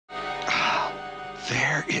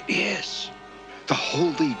There it is. The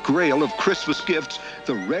holy grail of Christmas gifts,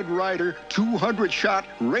 the Red Ryder 200-shot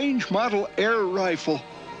range model air rifle.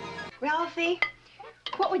 Ralphie,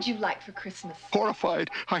 what would you like for Christmas? Horrified,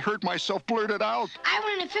 I heard myself blurt it out. I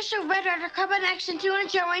want an official Red Ryder Carbine Action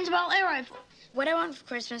 200-shot range model air rifle. What I want for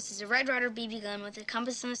Christmas is a Red Ryder BB gun with a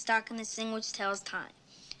compass and a stock and this thing which tells time.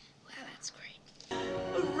 Wow, that's great.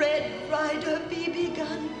 A Red Ryder BB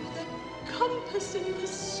gun with a compass in the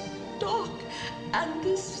stock and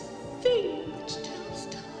this thing which tells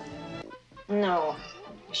time. No.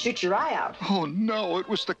 Shoot your eye out. Oh, no, it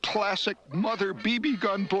was the classic mother BB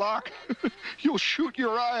gun block. You'll shoot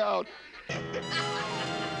your eye out.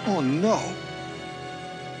 Oh, no.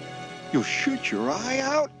 You'll shoot your eye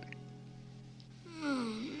out?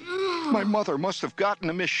 My mother must have gotten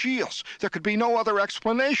to Miss Shields. There could be no other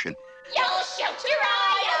explanation. You'll shoot your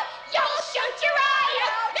eye out! You'll shoot your eye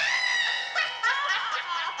out!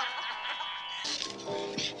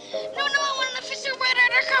 No, I want an official Red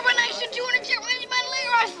Ryder Carbine Action 200-shot range model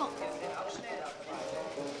air rifle.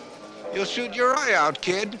 You'll shoot your eye out,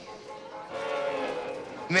 kid.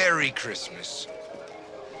 Merry Christmas.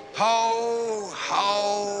 Ho,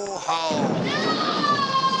 ho, ho.